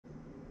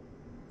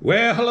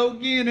Well, hello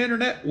again,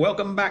 Internet.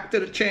 Welcome back to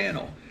the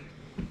channel.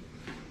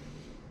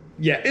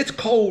 Yeah, it's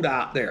cold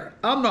out there.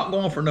 I'm not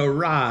going for no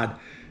ride.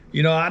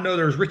 You know, I know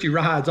there's Richie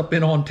rides up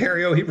in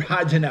Ontario. He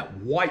rides in that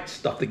white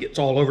stuff that gets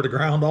all over the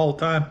ground all the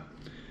time.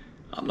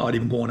 I'm not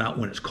even going out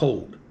when it's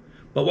cold.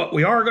 But what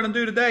we are going to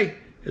do today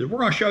is we're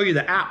going to show you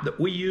the app that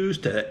we use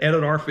to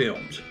edit our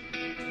films.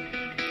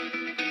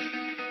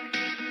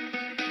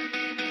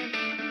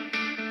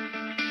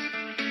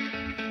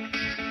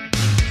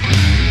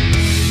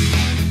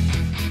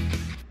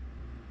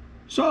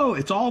 So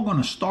it's all going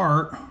to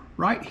start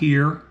right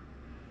here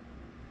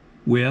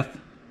with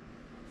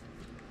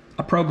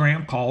a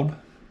program called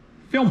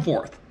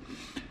Filmforth.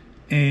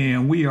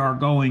 And we are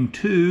going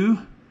to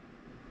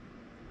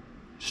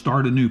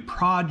start a new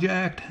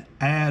project,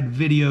 add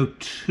video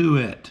to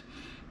it.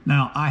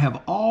 Now I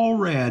have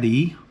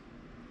already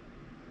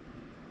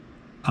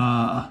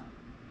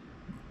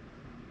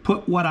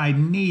put what I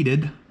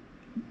needed,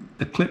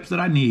 the clips that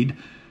I need.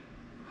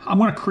 I'm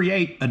going to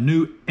create a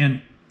new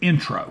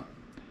intro.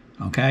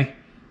 Okay,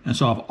 and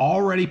so I've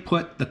already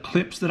put the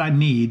clips that I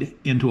need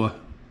into a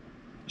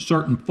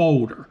certain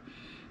folder.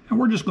 And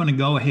we're just going to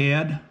go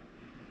ahead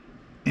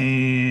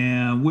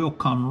and we'll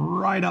come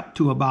right up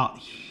to about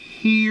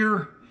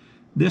here.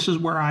 This is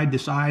where I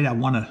decide I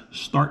want to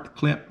start the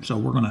clip. So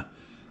we're going to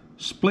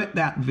split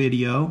that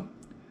video.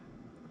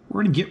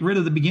 We're going to get rid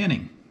of the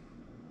beginning.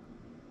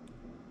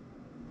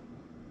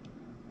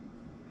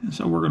 And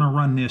so we're going to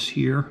run this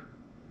here.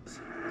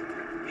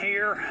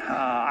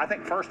 I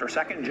think first or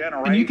second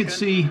generation. And you can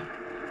see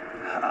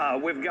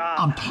we've got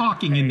I'm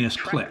talking in this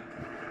clip.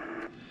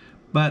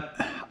 But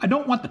I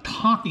don't want the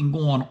talking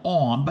going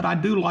on, but I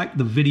do like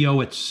the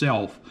video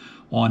itself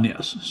on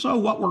this. So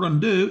what we're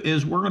going to do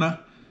is we're going to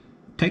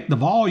take the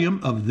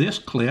volume of this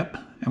clip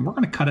and we're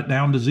going to cut it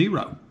down to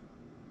 0.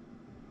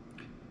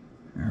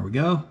 There we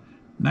go.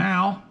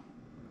 Now,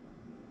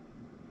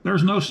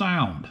 there's no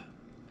sound.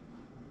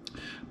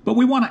 But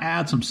we want to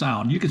add some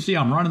sound. You can see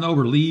I'm running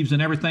over leaves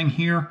and everything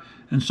here.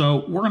 And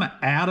so we're going to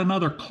add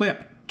another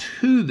clip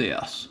to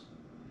this.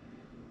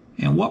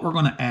 And what we're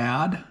going to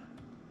add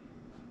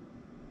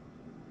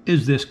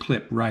is this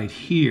clip right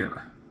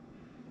here.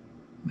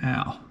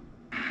 Now,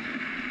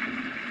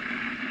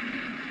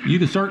 you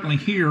can certainly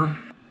hear,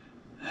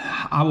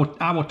 I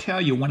will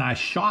tell you, when I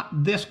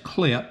shot this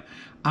clip,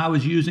 I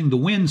was using the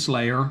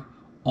Windslayer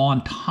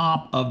on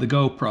top of the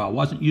GoPro. I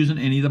wasn't using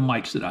any of the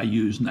mics that I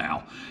use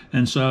now.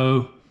 And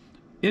so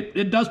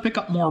it does pick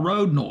up more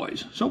road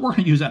noise. So we're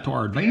going to use that to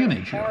our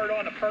advantage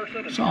here.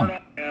 So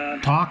I'm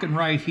talking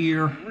right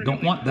here.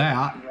 Don't want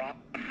that.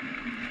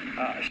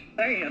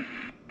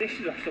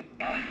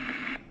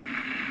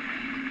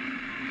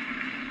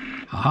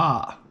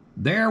 Aha.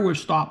 There we've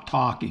stopped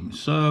talking.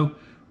 So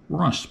we're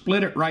going to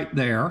split it right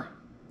there.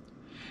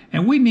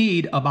 And we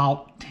need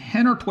about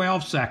 10 or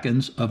 12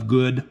 seconds of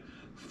good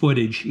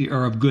footage here,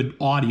 or of good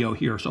audio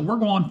here. So we're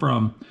going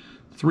from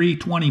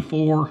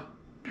 324.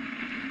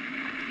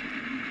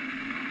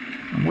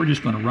 And we're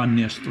just going to run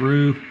this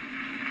through.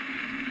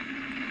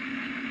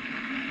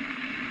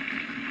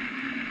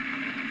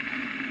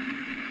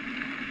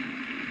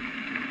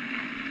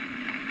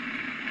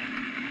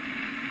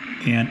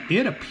 And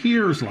it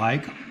appears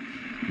like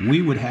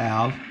we would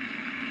have,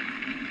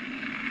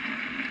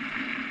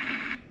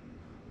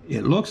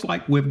 it looks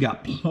like we've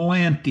got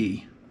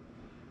plenty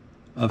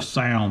of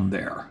sound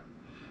there.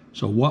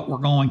 So what we're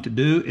going to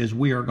do is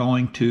we are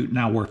going to,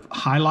 now we're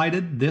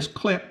highlighted this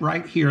clip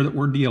right here that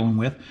we're dealing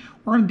with.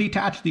 We're going to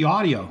detach the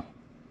audio.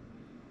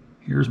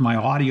 Here's my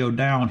audio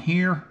down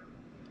here.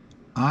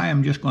 I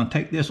am just going to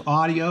take this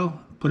audio,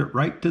 put it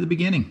right to the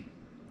beginning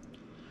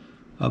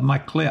of my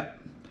clip.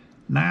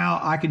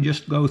 Now I can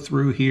just go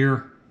through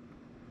here.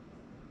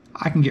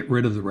 I can get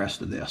rid of the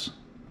rest of this.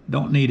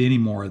 Don't need any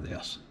more of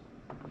this.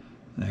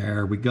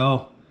 There we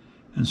go.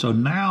 And so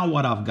now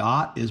what I've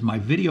got is my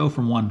video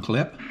from one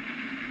clip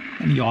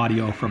and the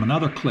audio from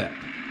another clip.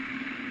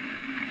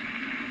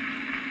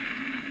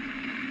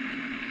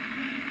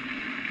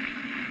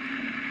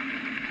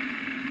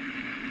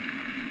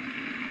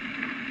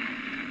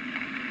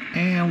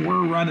 And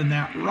we're running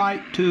that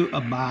right to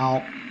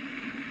about,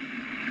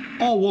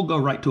 we'll go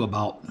right to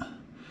about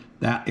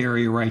that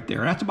area right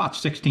there. That's about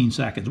 16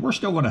 seconds. We're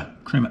still going to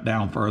trim it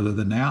down further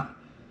than that.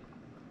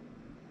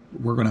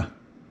 We're going to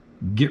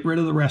get rid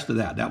of the rest of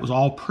that. That was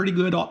all pretty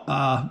good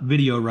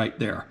video right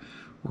there.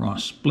 We're going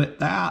to split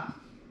that.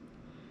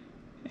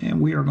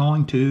 And we are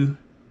going to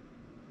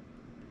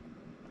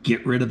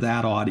get rid of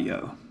that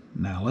audio.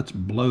 Now let's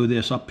blow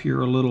this up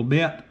here a little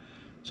bit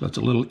so it's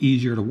a little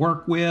easier to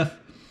work with.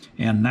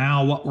 And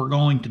now what we're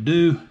going to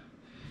do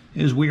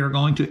is we are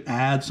going to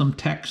add some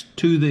text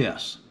to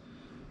this.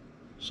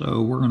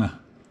 So we're going to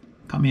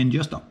come in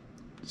just a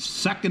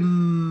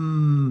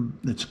second,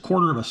 it's a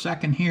quarter of a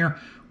second here.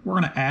 We're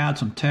going to add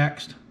some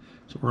text.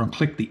 So we're going to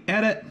click the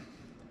edit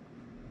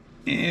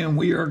and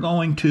we are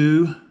going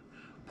to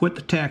put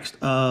the text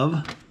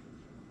of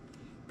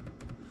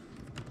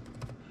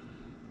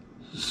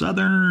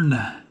Southern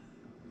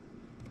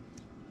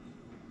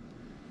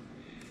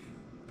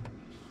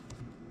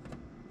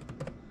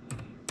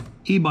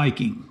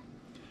e-biking.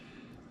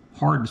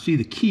 Hard to see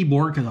the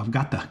keyboard because I've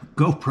got the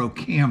GoPro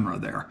camera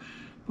there.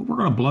 But we're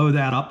going to blow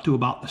that up to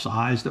about the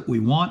size that we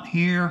want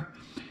here.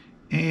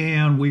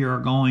 And we are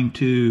going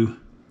to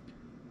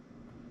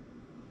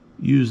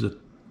use the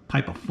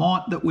type of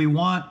font that we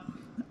want.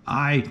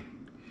 I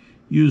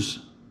use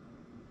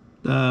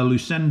the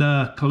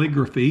Lucinda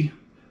calligraphy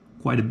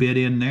quite a bit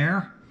in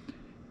there.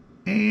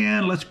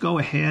 And let's go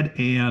ahead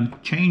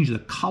and change the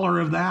color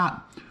of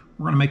that.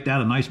 We're going to make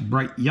that a nice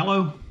bright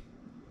yellow.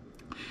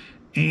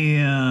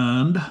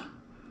 And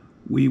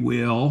we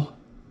will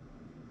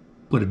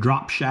put a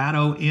drop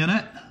shadow in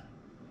it.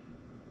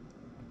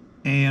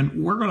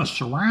 And we're going to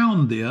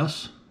surround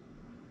this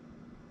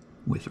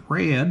with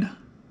red.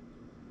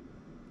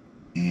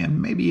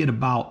 And maybe at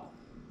about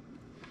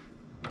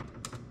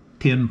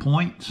 10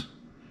 points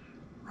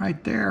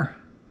right there.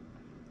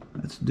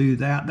 Let's do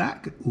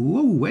that.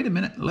 Whoa, wait a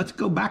minute. Let's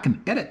go back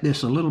and edit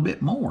this a little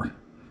bit more.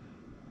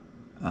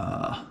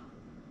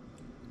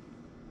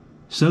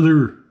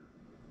 Southern.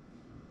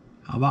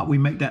 How about we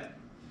make that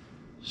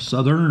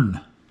Southern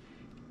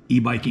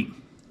e-biking?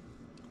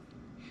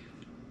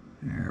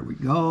 There we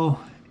go.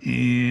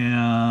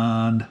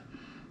 And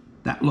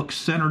that looks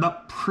centered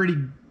up pretty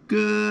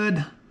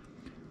good.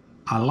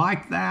 I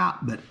like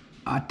that, but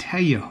I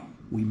tell you,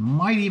 we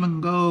might even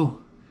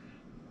go,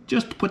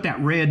 just to put that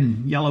red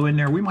and yellow in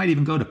there, we might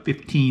even go to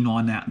 15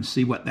 on that and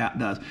see what that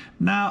does.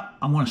 Now,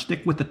 I'm going to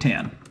stick with the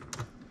 10.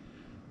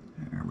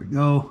 There we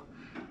go.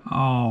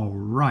 All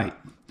right.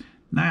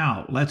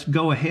 Now, let's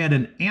go ahead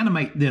and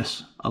animate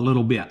this a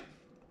little bit.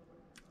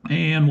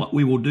 And what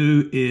we will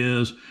do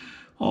is,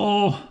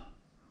 we'll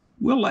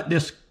let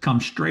this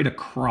come straight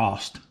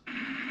across.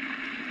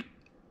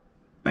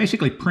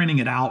 Basically printing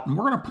it out, and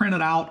we're going to print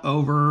it out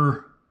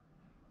over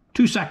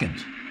 2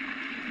 seconds.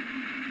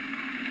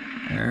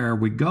 There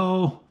we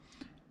go.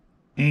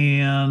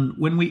 And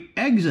when we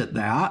exit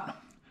that,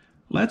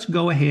 let's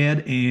go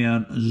ahead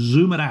and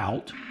zoom it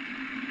out.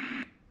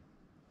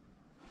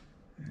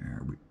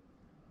 There we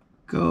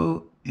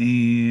go.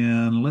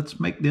 And let's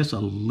make this a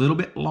little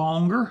bit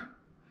longer.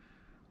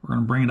 We're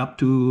going to bring it up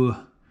to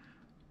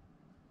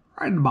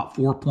right at about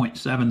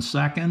 4.7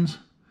 seconds.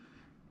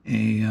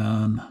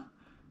 And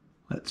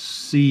let's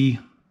see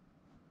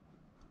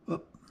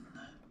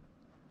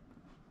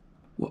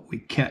what we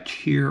catch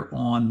here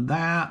on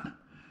that.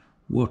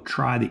 We'll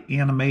try the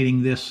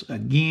animating this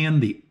again,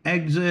 the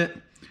exit.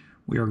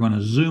 We are going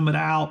to zoom it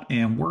out,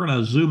 and we're going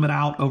to zoom it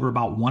out over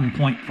about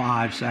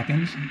 1.5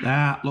 seconds.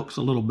 That looks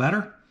a little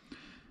better.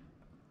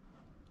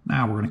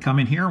 Now we're going to come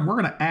in here and we're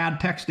going to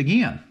add text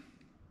again.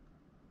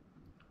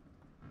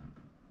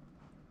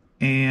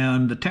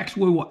 And the text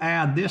we will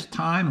add this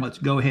time, let's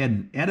go ahead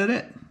and edit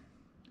it.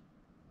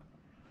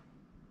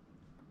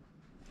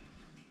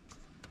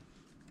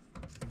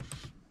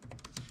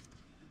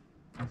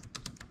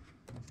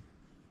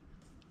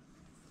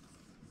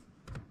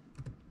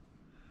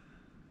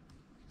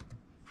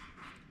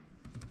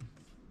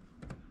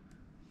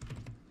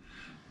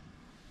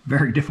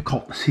 Very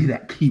difficult to see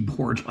that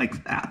keyboard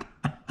like that.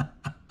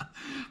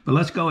 But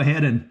let's go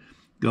ahead and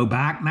go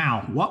back.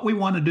 Now, what we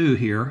want to do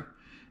here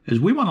is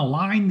we want to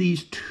line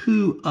these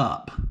two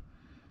up.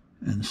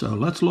 And so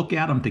let's look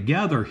at them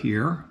together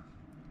here.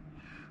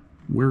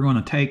 We're going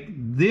to take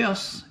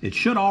this. It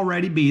should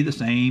already be the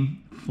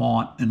same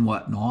font and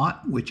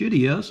whatnot, which it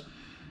is.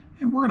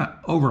 And we're going to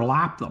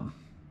overlap them.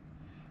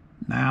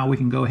 Now we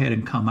can go ahead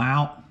and come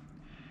out.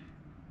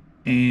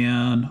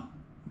 And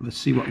let's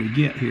see what we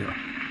get here.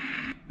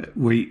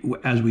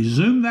 As we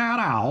zoom that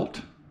out,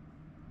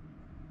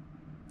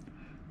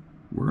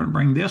 we're going to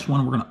bring this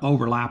one, we're going to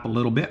overlap a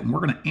little bit, and we're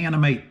going to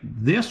animate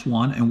this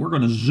one, and we're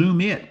going to zoom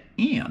it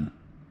in.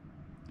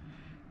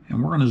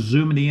 And we're going to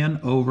zoom it in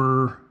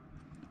over,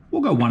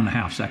 we'll go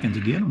 1.5 seconds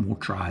again, and we'll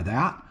try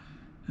that.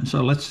 And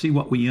so let's see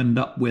what we end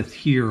up with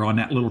here on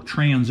that little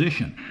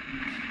transition.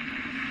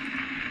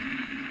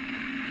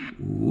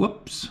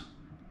 Whoops.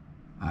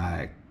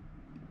 I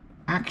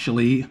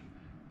actually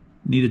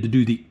needed to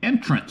do the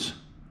entrance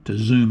to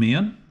zoom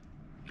in.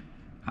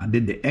 I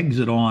did the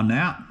exit on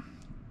that.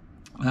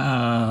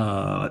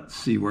 Let's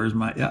see, where's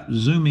my,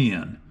 zoom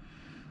in.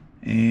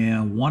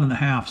 And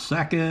 1.5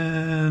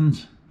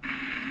 seconds.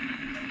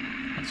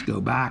 Let's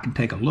go back and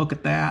take a look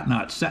at that.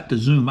 Now it's set to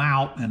zoom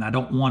out, and I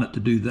don't want it to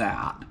do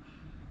that.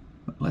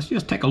 But let's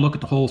just take a look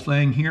at the whole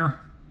thing here.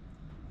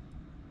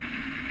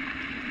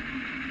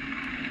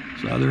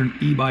 Southern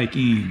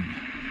e-biking.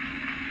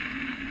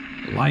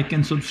 Like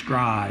and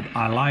subscribe.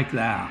 I like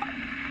that.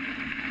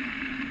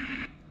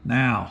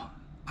 Now,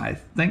 I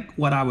think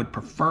what I would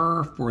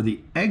prefer for the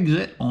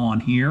exit on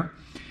here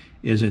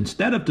is,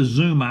 instead of to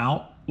zoom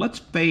out, let's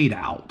fade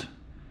out.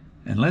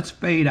 And let's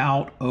fade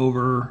out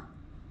over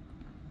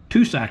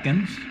 2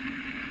 seconds.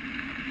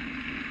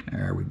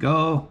 There we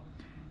go.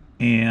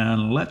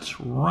 And let's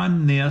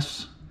run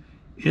this.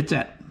 It's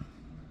at,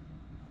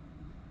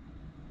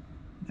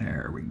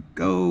 there we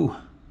go.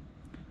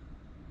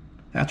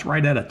 That's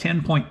right at a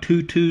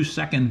 10.22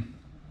 second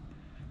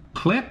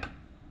clip.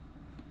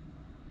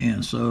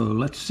 And so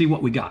let's see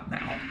what we got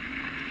now.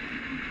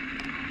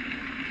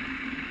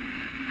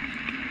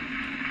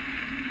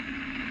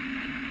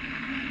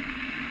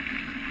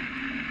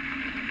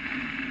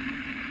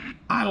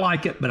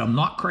 like it, but I'm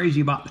not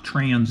crazy about the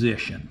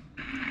transition.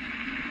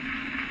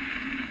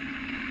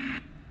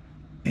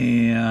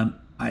 And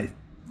I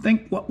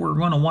think what we're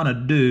going to want to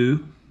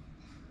do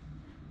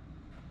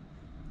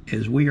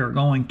is we are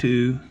going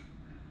to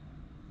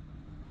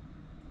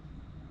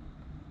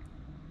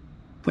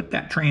put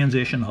that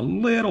transition a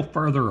little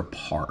further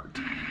apart.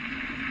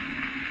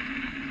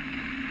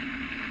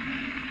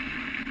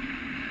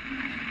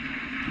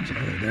 So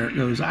there it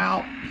goes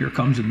out. Here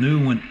comes a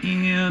new one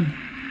in.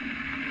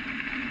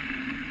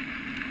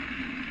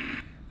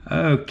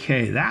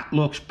 Okay, that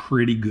looks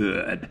pretty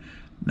good.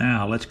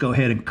 Now let's go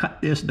ahead and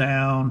cut this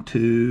down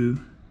to,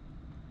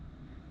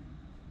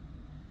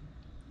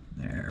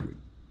 there we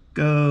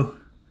go.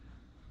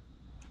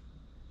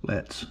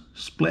 Let's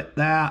split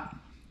that.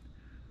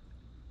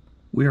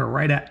 We are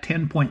right at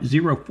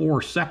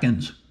 10.04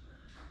 seconds.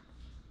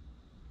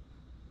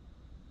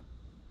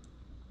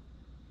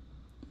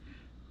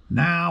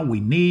 Now we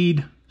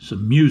need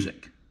some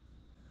music.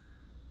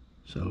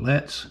 So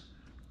let's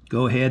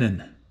go ahead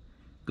and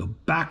go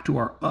back to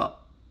our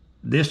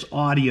this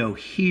audio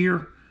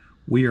here.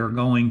 We are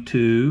going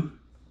to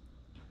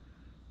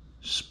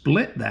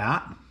split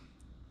that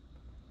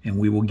and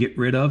we will get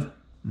rid of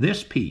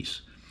this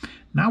piece.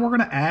 Now we're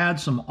going to add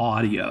some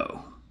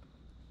audio.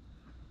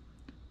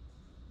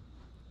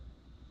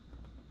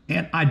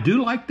 And I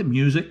do like the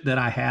music that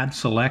I had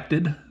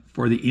selected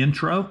for the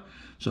intro.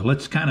 So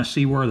let's kind of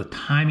see where the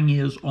timing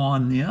is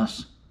on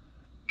this.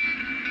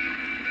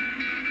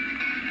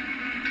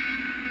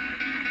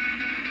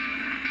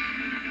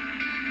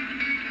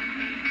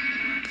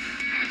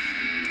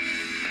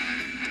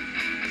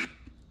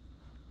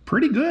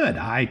 Pretty good.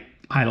 I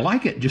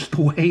like it just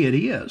the way it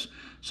is.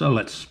 So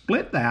let's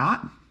split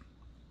that.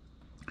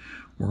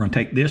 We're going to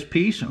take this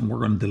piece and we're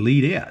going to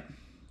delete it.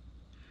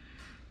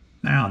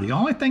 Now, the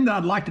only thing that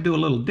I'd like to do a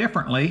little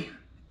differently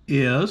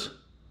is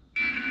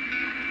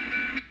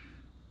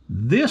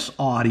this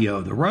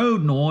audio. The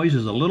road noise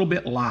is a little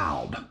bit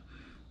loud.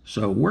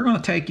 So we're going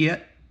to take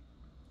it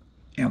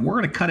and we're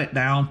going to cut it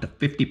down to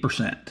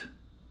 50%.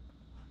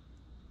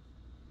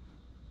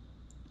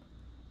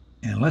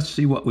 And let's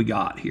see what we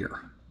got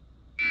here.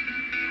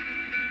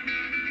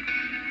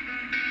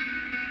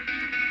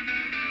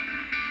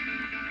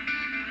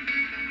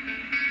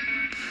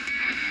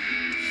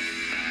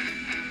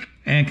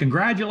 And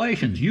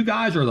congratulations, you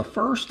guys are the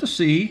first to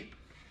see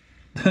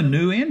the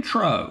new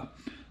intro.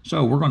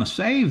 So we're going to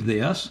save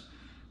this.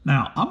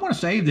 Now, I'm going to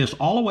save this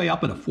all the way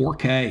up at a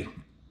 4K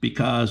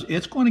because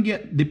it's going to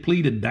get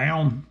depleted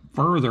down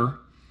further.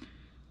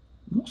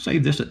 We'll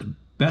save this at the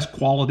best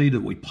quality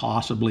that we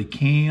possibly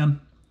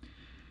can.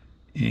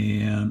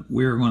 And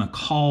we're going to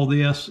call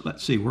this,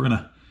 let's see, we're going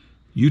to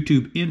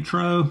YouTube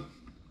intro.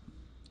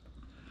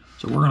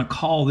 So we're going to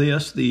call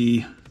this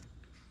the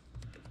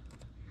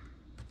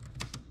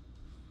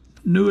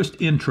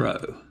newest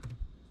intro.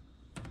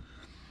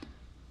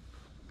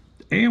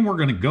 And we're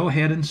going to go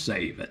ahead and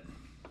save it.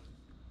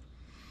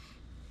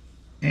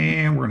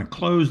 And we're going to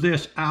close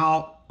this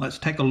out. Let's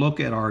take a look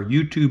at our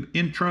YouTube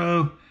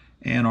intro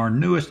and our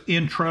newest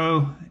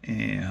intro.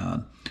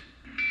 And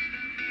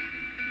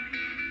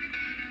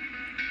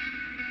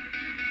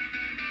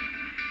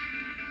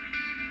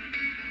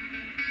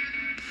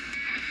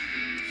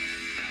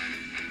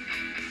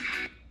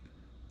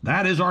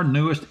that is our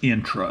newest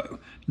intro.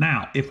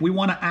 Now, if we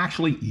want to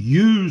actually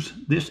use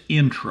this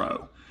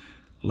intro,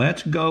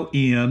 let's go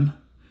in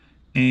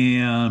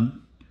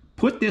and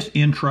put this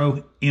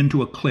intro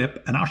into a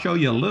clip, and I'll show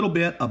you a little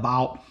bit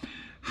about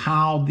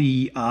how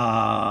the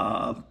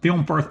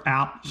Filmforth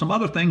app, some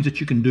other things that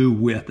you can do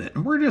with it.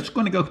 And we're just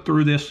going to go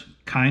through this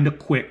kind of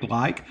quick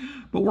like,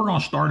 but we're going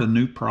to start a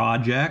new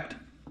project.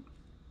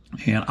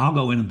 And I'll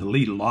go in and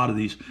delete a lot of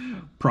these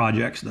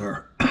projects that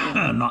are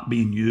not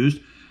being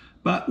used.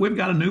 But we've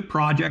got a new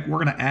project.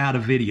 We're going to add a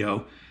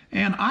video.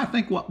 And I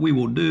think what we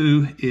will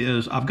do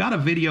is I've got a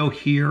video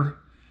here.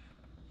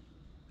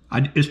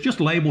 It's just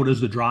labeled as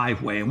the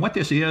driveway. And what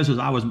this is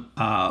I was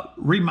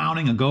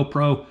remounting a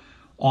GoPro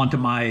onto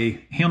my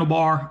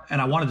handlebar, and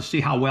I wanted to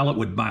see how well it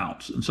would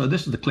bounce. And so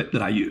this is the clip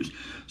that I used.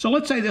 So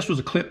let's say this was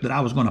a clip that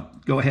I was going to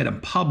go ahead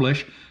and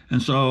publish.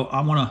 And so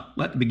I want to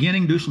let the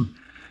beginning do some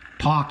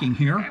talking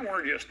here. And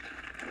we're just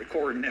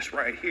recording this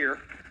right here,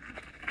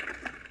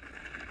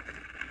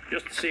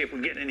 just to see if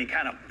we get any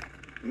kind of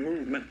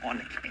movement on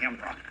the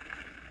camera.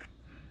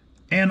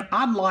 And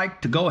I'd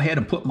like to go ahead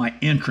and put my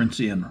entrance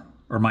in,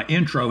 or my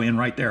intro in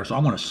right there. So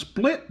I'm going to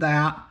split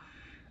that.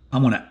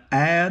 I'm going to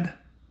add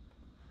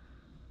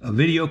a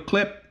video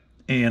clip,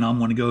 and I'm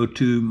going to go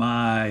to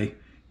my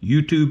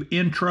YouTube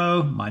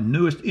intro, my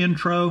newest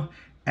intro,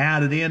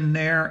 add it in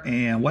there.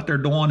 And what they're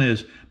doing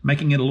is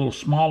making it a little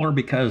smaller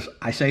because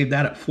I saved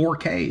that at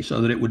 4K so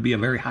that it would be a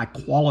very high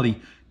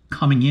quality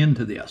coming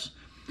into this.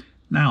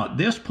 Now at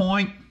this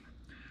point,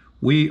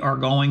 we are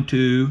going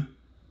to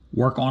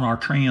work on our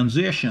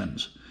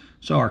transitions.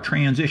 So our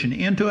transition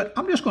into it,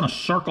 I'm just going to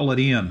circle it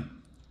in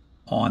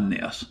on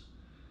this.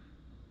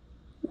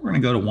 We're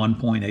going to go to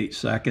 1.8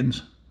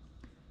 seconds.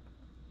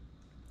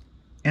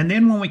 And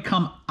then when we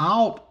come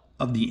out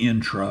of the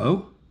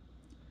intro,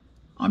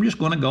 I'm just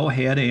going to go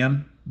ahead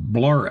and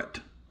blur it.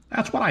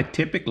 That's what I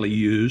typically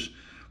use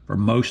for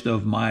most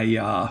of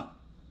my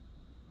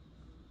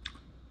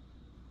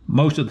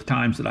most of the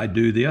times that I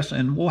do this,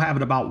 and we'll have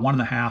it about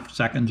 1.5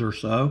 seconds or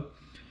so.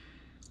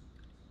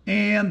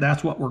 And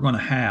that's what we're going to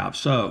have.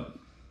 So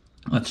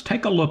let's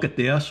take a look at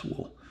this.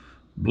 We'll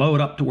blow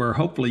it up to where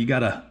hopefully you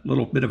got a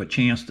little bit of a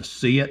chance to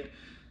see it.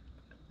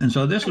 And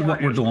so this is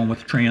what we're doing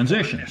with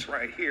transitions.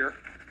 Right here,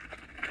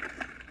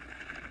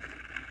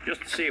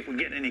 just to see if we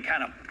get any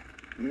kind of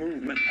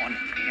movement on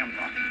the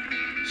camera.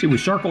 See, we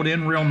circled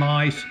in real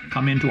nice,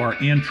 come into our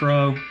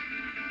intro.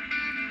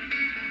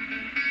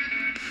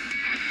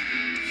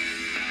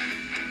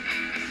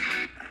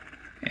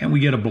 And we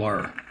get a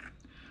blur.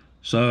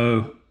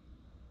 So,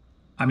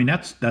 I mean,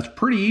 that's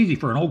pretty easy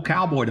for an old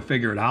cowboy to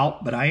figure it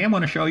out, but I am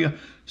going to show you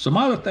some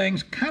other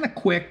things kind of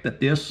quick that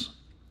this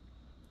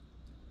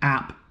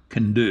app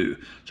can do.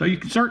 So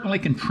you certainly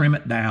can trim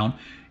it down.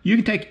 You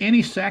can take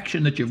any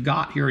section that you've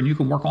got here and you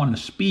can work on the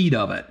speed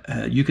of it.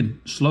 You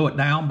can slow it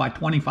down by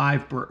down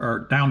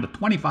to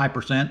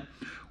 25%,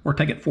 or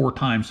take it 4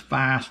 times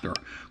faster.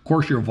 Of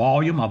course, your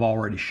volume I've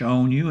already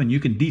shown you, and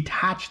you can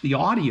detach the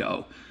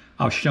audio.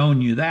 I've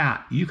shown you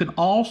that. You can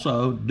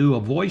also do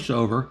a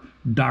voiceover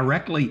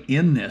directly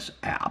in this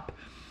app.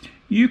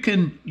 You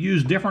can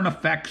use different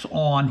effects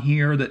on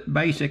here that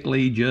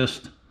basically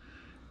just,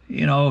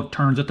 you know,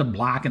 turns it to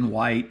black and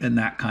white and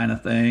that kind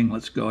of thing.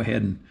 Let's go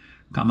ahead and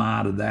come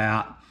out of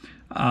that.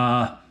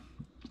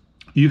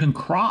 You can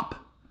crop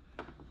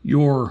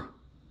your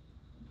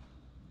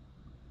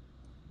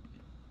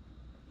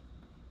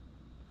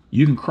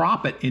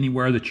it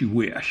anywhere that you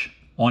wish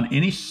on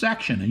any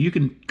section, and you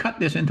can cut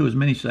this into as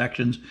many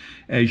sections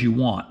as you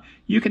want.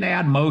 You can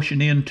add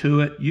motion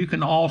into it. You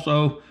can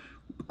also,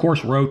 of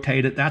course,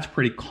 rotate it. That's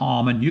pretty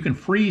common. You can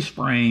freeze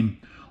frame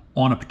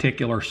on a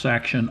particular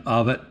section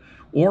of it,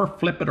 or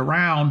flip it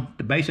around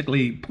to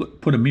basically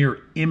put a mirror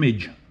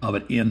image of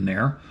it in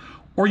there,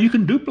 or you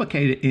can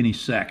duplicate it any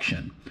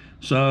section.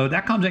 So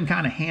that comes in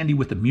kind of handy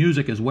with the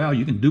music as well.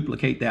 You can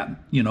duplicate that,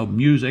 you know,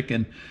 music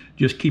and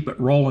just keep it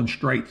rolling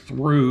straight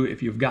through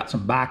if you've got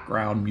some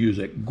background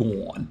music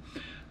going.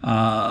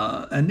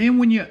 And then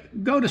when you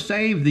go to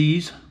save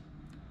these,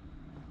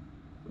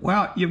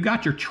 well, you've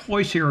got your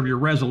choice here of your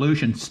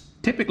resolution.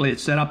 Typically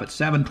it's set up at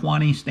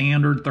 720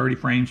 standard, 30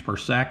 frames per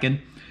second.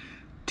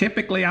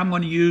 Typically I'm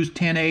going to use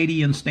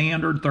 1080 in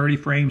standard, 30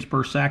 frames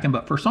per second,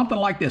 but for something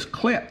like this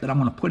clip that I'm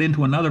going to put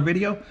into another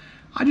video,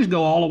 I just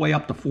go all the way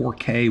up to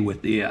 4K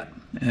with it.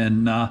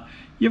 And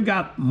you've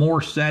got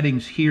more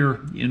settings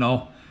here, you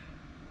know,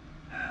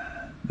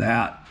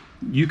 that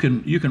you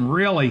can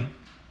really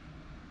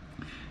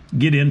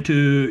get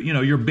into, you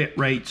know, your bit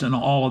rates and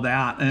all of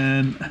that.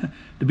 And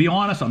to be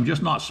honest, I'm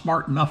just not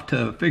smart enough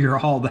to figure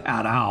all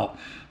that out.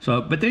 So,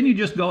 but then you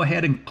just go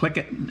ahead and click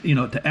it, you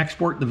know, to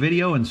export the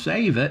video and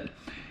save it.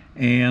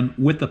 And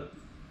with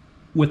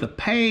the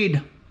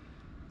paid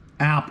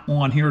app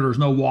on here, there's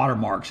no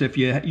watermarks. If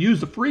you use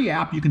the free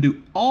app, you can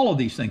do all of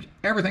these things.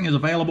 Everything is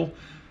available.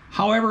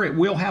 However, it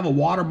will have a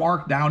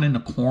watermark down in the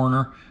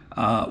corner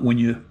when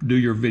you do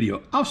your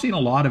video. I've seen a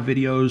lot of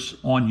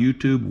videos on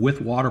YouTube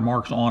with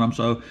watermarks on them,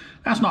 so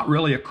that's not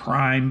really a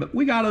crime, but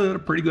we got it at a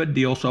pretty good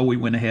deal, so we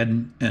went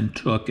ahead and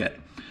took it.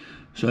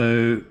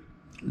 So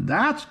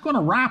that's going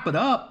to wrap it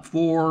up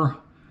for,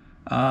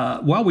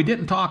 well, we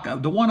didn't talk.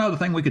 The one other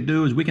thing we could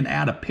do is we can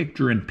add a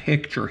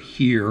picture-in-picture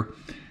here.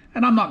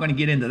 And I'm not going to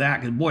get into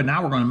that because, boy,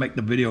 now we're going to make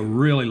the video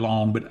really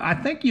long. But I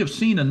think you've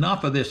seen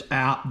enough of this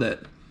app that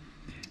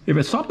if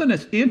it's something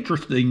that's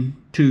interesting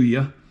to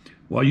you,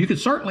 well, you could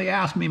certainly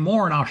ask me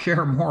more and I'll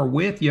share more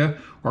with you,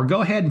 or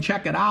go ahead and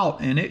check it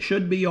out. And it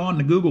should be on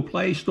the Google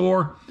Play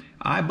Store.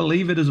 I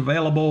believe it is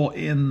available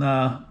in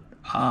the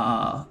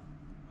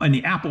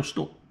Apple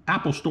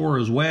Store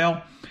as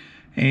well.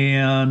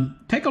 And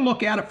take a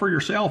look at it for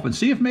yourself and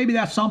see if maybe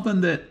that's something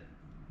that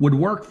would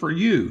work for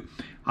you.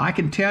 I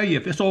can tell you,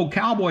 if this old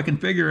cowboy can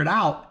figure it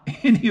out,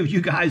 any of you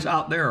guys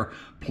out there are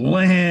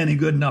plenty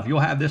good enough. You'll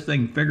have this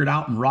thing figured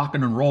out and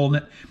rocking and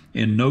rolling it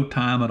in no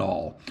time at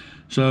all.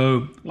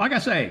 So, like I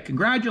say,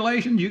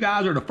 congratulations. You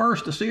guys are the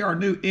first to see our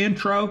new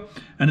intro.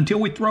 And until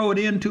we throw it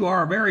into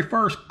our very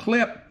first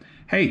clip,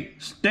 hey,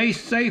 stay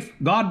safe,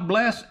 God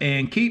bless,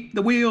 and keep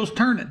the wheels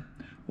turning.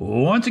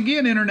 Once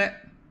again,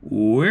 Internet,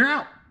 we're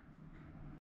out.